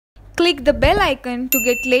Click the bell icon to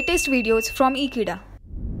get latest videos from Ekeeda.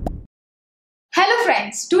 Hello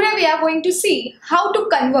friends, today we are going to see how to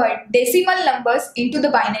convert decimal numbers into the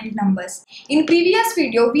binary numbers. In previous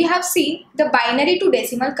video we have seen the binary to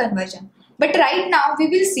decimal conversion. But right now we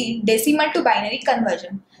will see decimal to binary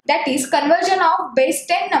conversion. That is conversion of base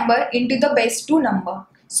 10 number into the base 2 number.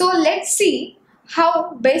 So let's see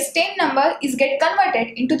how base 10 number is get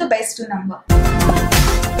converted into the base 2 number.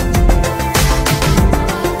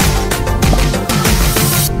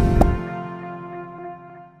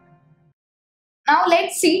 Now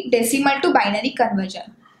let's see decimal to binary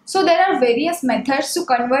conversion. So there are various methods to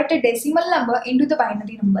convert a decimal number into the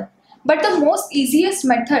binary number. But the most easiest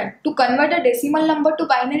method to convert a decimal number to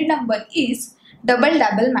binary number is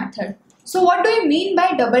double-double method. So what do you mean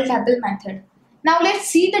by double-double method? Now let's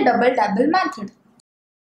see the double-double method.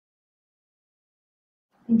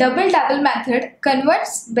 Double-double method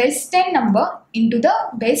converts base 10 number into the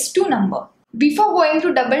base 2 number. Before going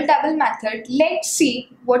to double-double method, let's see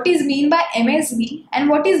what is mean by MSB and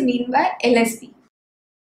what is mean by LSB.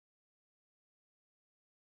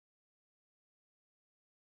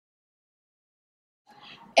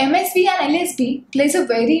 MSB and LSB plays a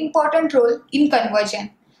very important role in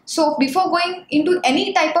conversion. So before going into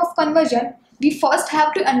any type of conversion, we first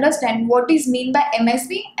have to understand what is mean by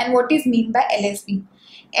MSB and what is mean by LSB.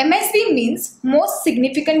 MSB means most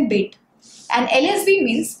significant bit and LSB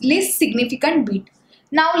means least significant bit.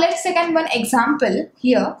 Now let's take one example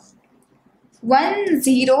here.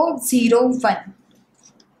 1001.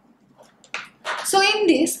 So in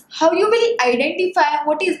this, how you will identify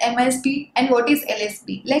what is MSB and what is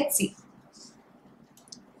LSB? Let's see.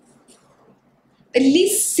 The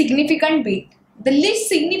least significant bit. The least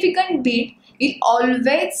significant bit will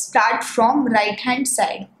always start from right hand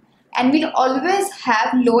side and will always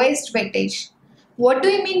have lowest weightage. What do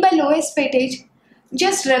you mean by lowest weightage?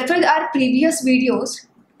 Just refer our previous videos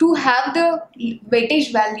to have the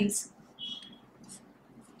weightage values.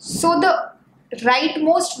 So the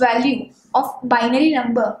rightmost value of binary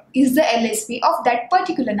number is the LSB of that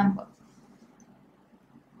particular number.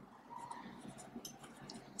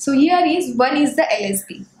 So here is 1 is the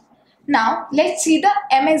LSB. Now let's see the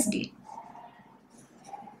MSB.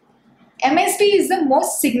 MSB is the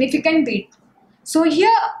most significant bit. So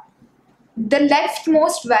here the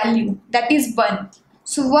leftmost value, that is 1.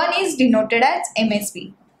 So 1 is denoted as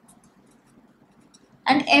MSB.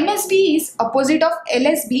 And MSB is opposite of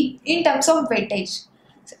LSB in terms of weightage.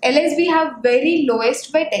 So LSB have very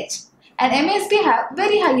lowest weightage and MSB have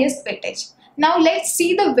very highest weightage. Now let's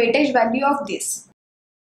see the weightage value of this.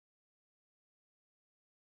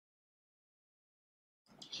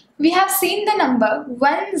 We have seen the number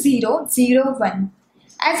 1001.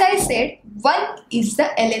 As I said, 1 is the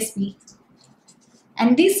LSB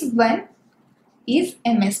and this 1 is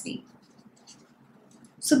MSB.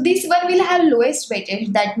 So this one will have lowest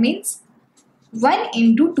weightage. That means 1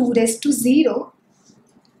 into 2 raised to 0,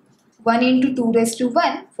 1 into 2 raised to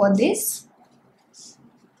 1 for this,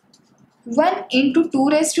 1 into 2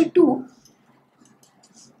 raised to 2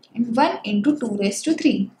 and 1 into 2 raised to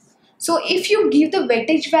 3. So if you give the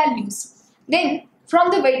weightage values, then from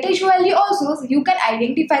the weightage value also you can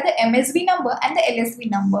identify the MSB number and the LSB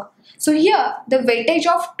number. So here the weightage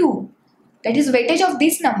of 2, that is weightage of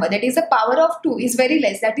this number, that is the power of 2 is very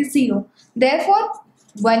less, that is 0. Therefore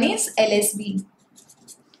 1 is LSB.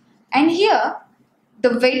 And here the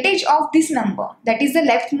weightage of this number, that is the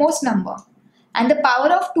leftmost number, and the power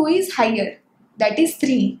of 2 is higher, that is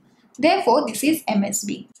 3. Therefore this is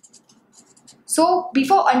MSB. So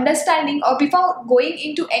before understanding or before going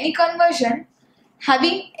into any conversion,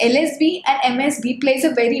 having LSB and MSB plays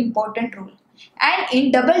a very important role. And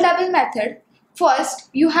in double-double method, first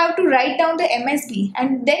you have to write down the MSB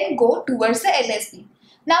and then go towards the LSB.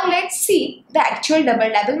 Now let's see the actual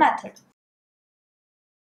double-double method.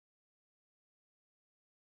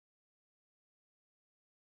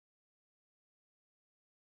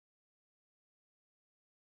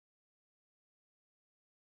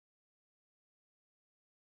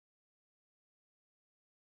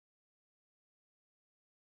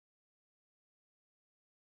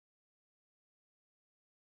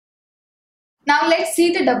 Now let's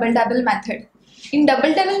see the double-double method. In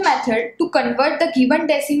double-double method, to convert the given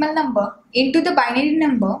decimal number into the binary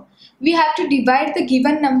number, we have to divide the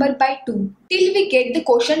given number by 2 till we get the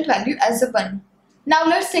quotient value as a 1. Now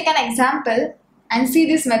let's take an example and see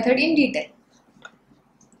this method in detail.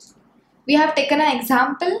 We have taken an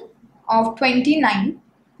example of 29.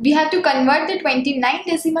 We have to convert the 29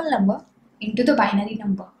 decimal number into the binary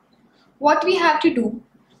number. What we have to do?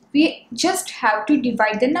 We just have to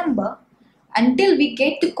divide the number until we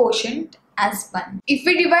get the quotient as 1. If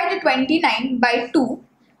we divide the 29 by 2,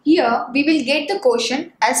 here we will get the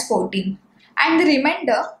quotient as 14 and the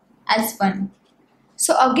remainder as 1.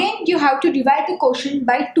 So again you have to divide the quotient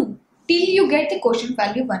by 2 till you get the quotient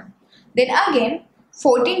value 1. Then again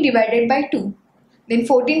 14 divided by 2. Then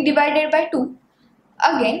 14 divided by 2.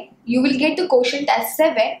 Again you will get the quotient as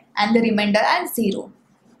 7 and the remainder as 0.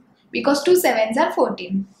 Because 2 sevens are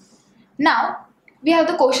 14. Now we have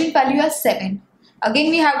the quotient value as 7. Again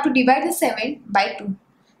we have to divide the 7 by 2.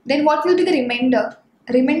 Then what will be the remainder?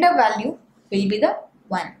 Remainder value will be the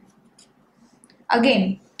 1.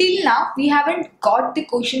 Again, till now we haven't got the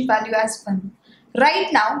quotient value as 1.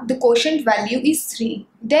 Right now the quotient value is 3.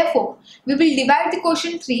 Therefore, we will divide the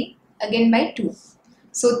quotient 3 again by 2.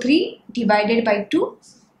 So 3 divided by 2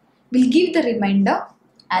 will give the remainder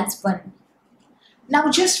as 1. Now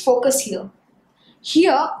just focus here.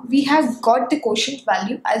 Here we have got the quotient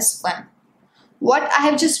value as 1. What I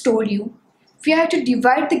have just told you, we have to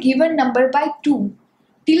divide the given number by 2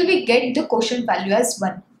 till we get the quotient value as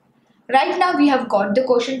 1. Right now we have got the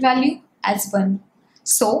quotient value as 1.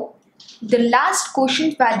 So the last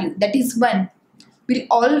quotient value, that is 1, will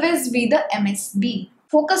always be the MSB.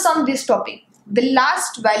 Focus on this topic. The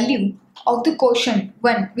last value of the quotient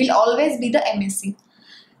 1 will always be the MSB.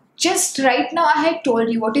 Just right now I have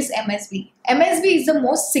told you what is MSB. MSB is the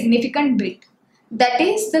most significant bit. That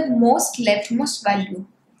is the most leftmost value.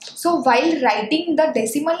 So while writing the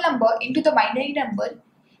decimal number into the binary number,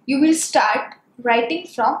 you will start writing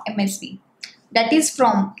from MSB. That is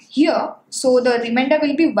from here. So the remainder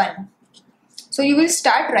will be 1. So you will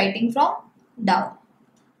start writing from down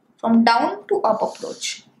to up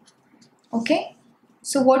approach. Okay.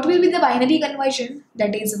 So what will be the binary conversion?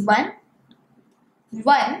 That is 1,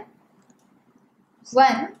 1,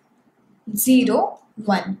 1, 0,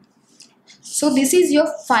 1. So this is your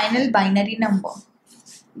final binary number.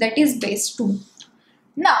 That is base 2.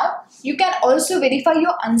 Now you can also verify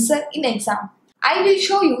your answer in exam. I will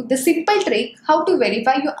show you the simple trick how to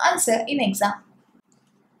verify your answer in exam.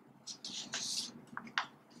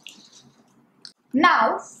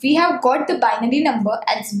 Now we have got the binary number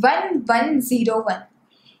as 1101.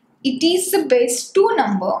 It is the base 2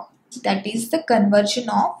 number, that is the conversion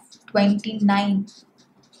of 29.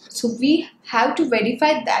 So we have to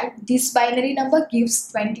verify that this binary number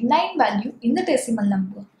gives 29 value in the decimal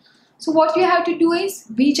number. So what we have to do is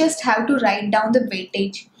we just have to write down the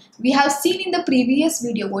weightage. We have seen in the previous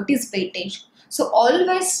video what is weightage. So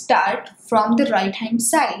always start from the right hand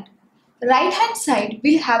side. Right hand side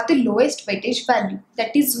will have the lowest weightage value,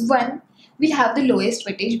 that is 1 will have the lowest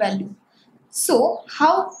weightage value. So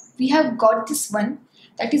how we have got this one?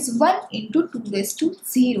 That is 1 into 2 raised to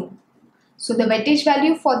 0. So the weightage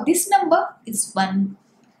value for this number is 1.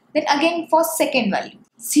 Then again for second value,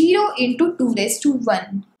 0 into 2 raised to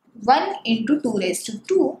 1, 1 into 2 raised to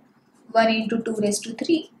 2, 1 into 2 raised to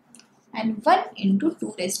 3 and 1 into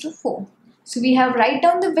 2 raised to 4. So we have write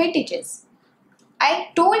down the weightages. I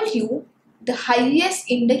told you the highest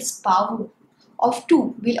index power of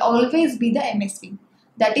 2 will always be the MSB.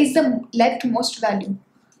 That is the leftmost value.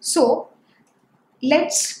 So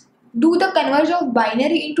let's do the conversion of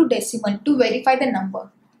binary into decimal to verify the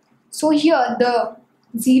number. So here the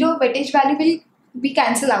 0 weightage value will be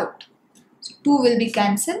cancelled out. So 2 will be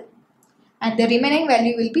cancelled and the remaining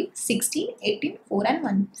value will be 16, 18, 4 and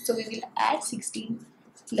 1. So we will add 16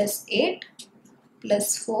 plus 8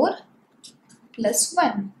 plus 4 plus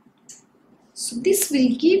 1. So this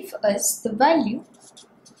will give us the value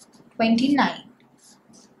 29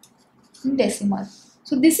 in decimal.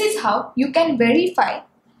 So this is how you can verify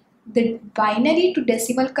the binary to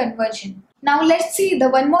decimal conversion. Now let's see the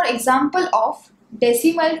one more example of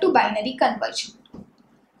decimal to binary conversion.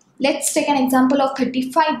 Let's take an example of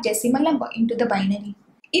 35 decimal number into the binary.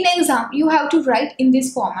 In exam, you have to write in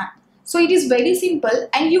this format. So it is very simple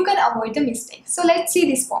and you can avoid the mistake. So let's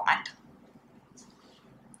see this format.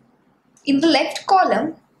 In the left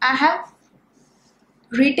column, I have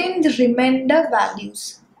written the remainder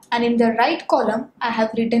values, and in the right column, I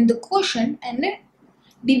have written the quotient and the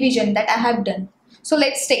division that I have done. So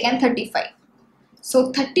let's take an 35.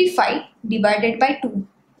 So 35 divided by 2,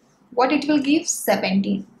 what it will give?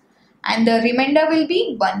 17. And the remainder will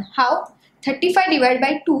be 1. How? 35 divided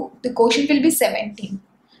by 2, the quotient will be 17.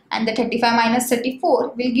 And the 35 minus 34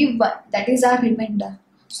 will give 1. That is our remainder.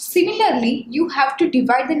 Similarly, you have to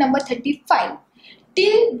divide the number 35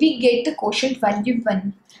 till we get the quotient value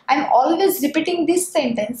 1. I am always repeating this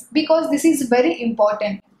sentence because this is very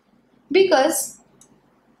important. Because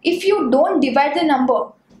if you don't divide the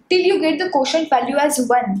number till you get the quotient value as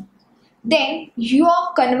 1, then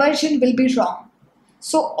your conversion will be wrong.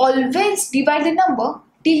 So always divide the number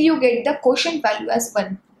till you get the quotient value as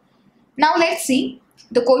 1. Now let's see,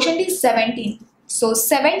 the quotient is 17. So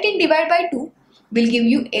 17 divided by 2 will give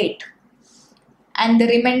you 8 and the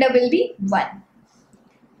remainder will be 1.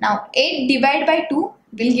 Now 8 divided by 2 will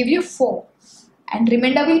give you 4 and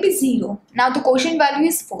remainder will be 0. Now the quotient value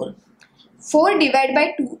is 4. 4 divided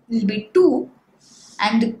by 2 will be 2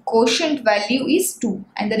 and the quotient value is 2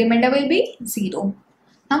 and the remainder will be 0.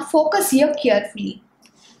 Now focus here carefully.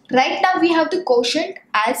 Right now we have the quotient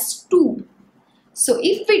as 2. So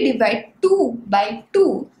if we divide 2 by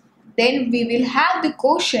 2, then we will have the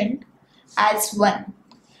quotient as 1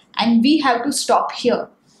 and we have to stop here.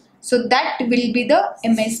 So that will be the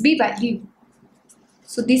MSB value.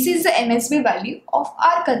 So this is the MSB value of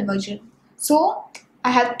our conversion. So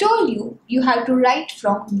I have told you, you have to write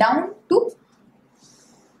from down to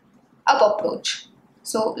up approach.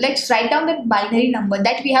 So let's write down the binary number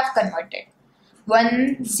that we have converted.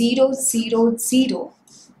 1 0 0 0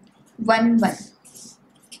 1 1.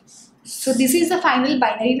 So this is the final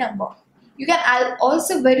binary number. You can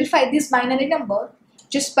also verify this binary number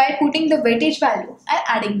just by putting the weightage value and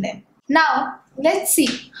adding them. Now let's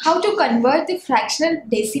see how to convert the fractional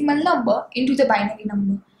decimal number into the binary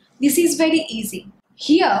number. This is very easy.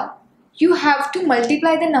 Here you have to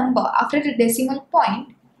multiply the number after the decimal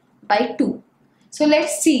point by 2. So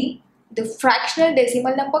let's see the fractional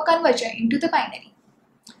decimal number conversion into the binary.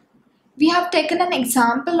 We have taken an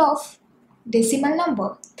example of decimal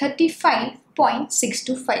number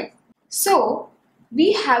 35.625. So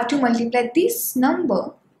we have to multiply this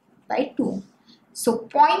number by 2. So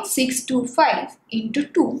 0.625 into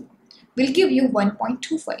 2 will give you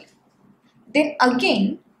 1.25. Then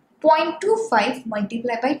again 0.25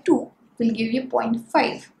 multiplied by 2 will give you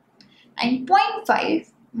 0.5. And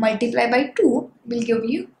 0.5 multiplied by 2 will give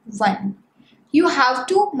you 1. You have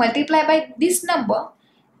to multiply by this number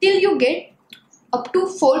till you get up to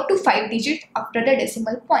 4 to 5 digits after the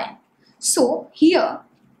decimal point. So here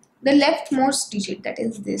the leftmost digit, that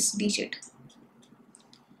is this digit,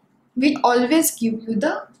 will always give you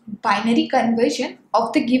the binary conversion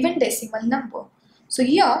of the given decimal number. So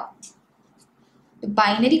here the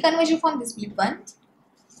binary conversion from this will be 1,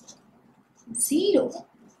 0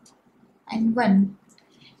 and 1.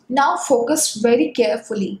 Now focus very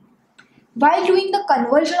carefully. While doing the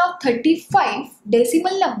conversion of 35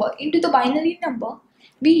 decimal number into the binary number,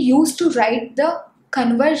 we used to write the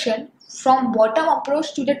conversion from bottom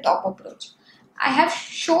approach to the top approach. I have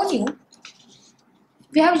shown you,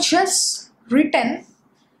 we have just written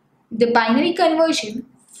the binary conversion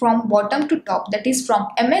from bottom to top, that is from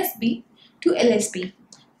MSB to LSB.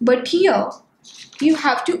 But here you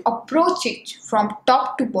have to approach it from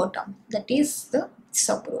top to bottom, that is this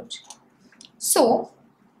approach. So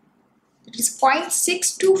it is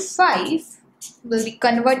 0.625 will be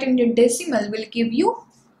converted into decimal, will give you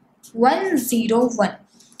 101.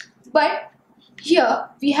 But here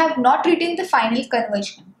we have not written the final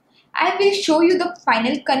conversion. I will show you the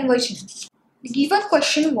final conversion. The given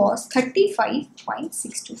question was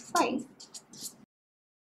 35.625.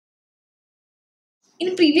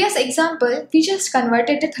 In previous example, we just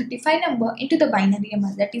converted the 35 number into the binary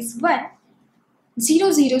number, that is 1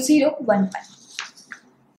 0 0 0 1 1.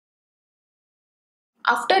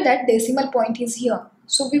 After that decimal point is here.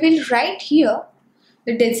 So we will write here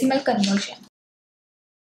the decimal conversion.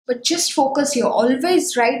 But just focus here,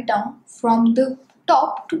 always write down from the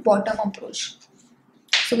top to bottom approach.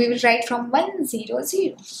 So we will write from 1 0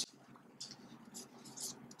 0.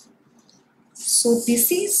 So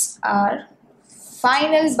this is our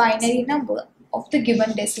final binary number of the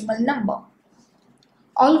given decimal number.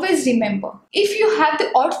 Always remember, if you have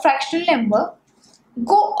the odd fractional number,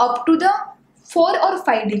 go up to the 4 or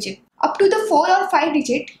 5 digit. Up to the 4 or 5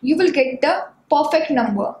 digit, you will get the perfect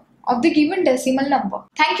number of the given decimal number.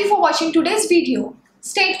 Thank you for watching today's video.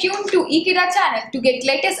 Stay tuned to Ekeeda channel to get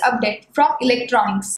latest update from electronics.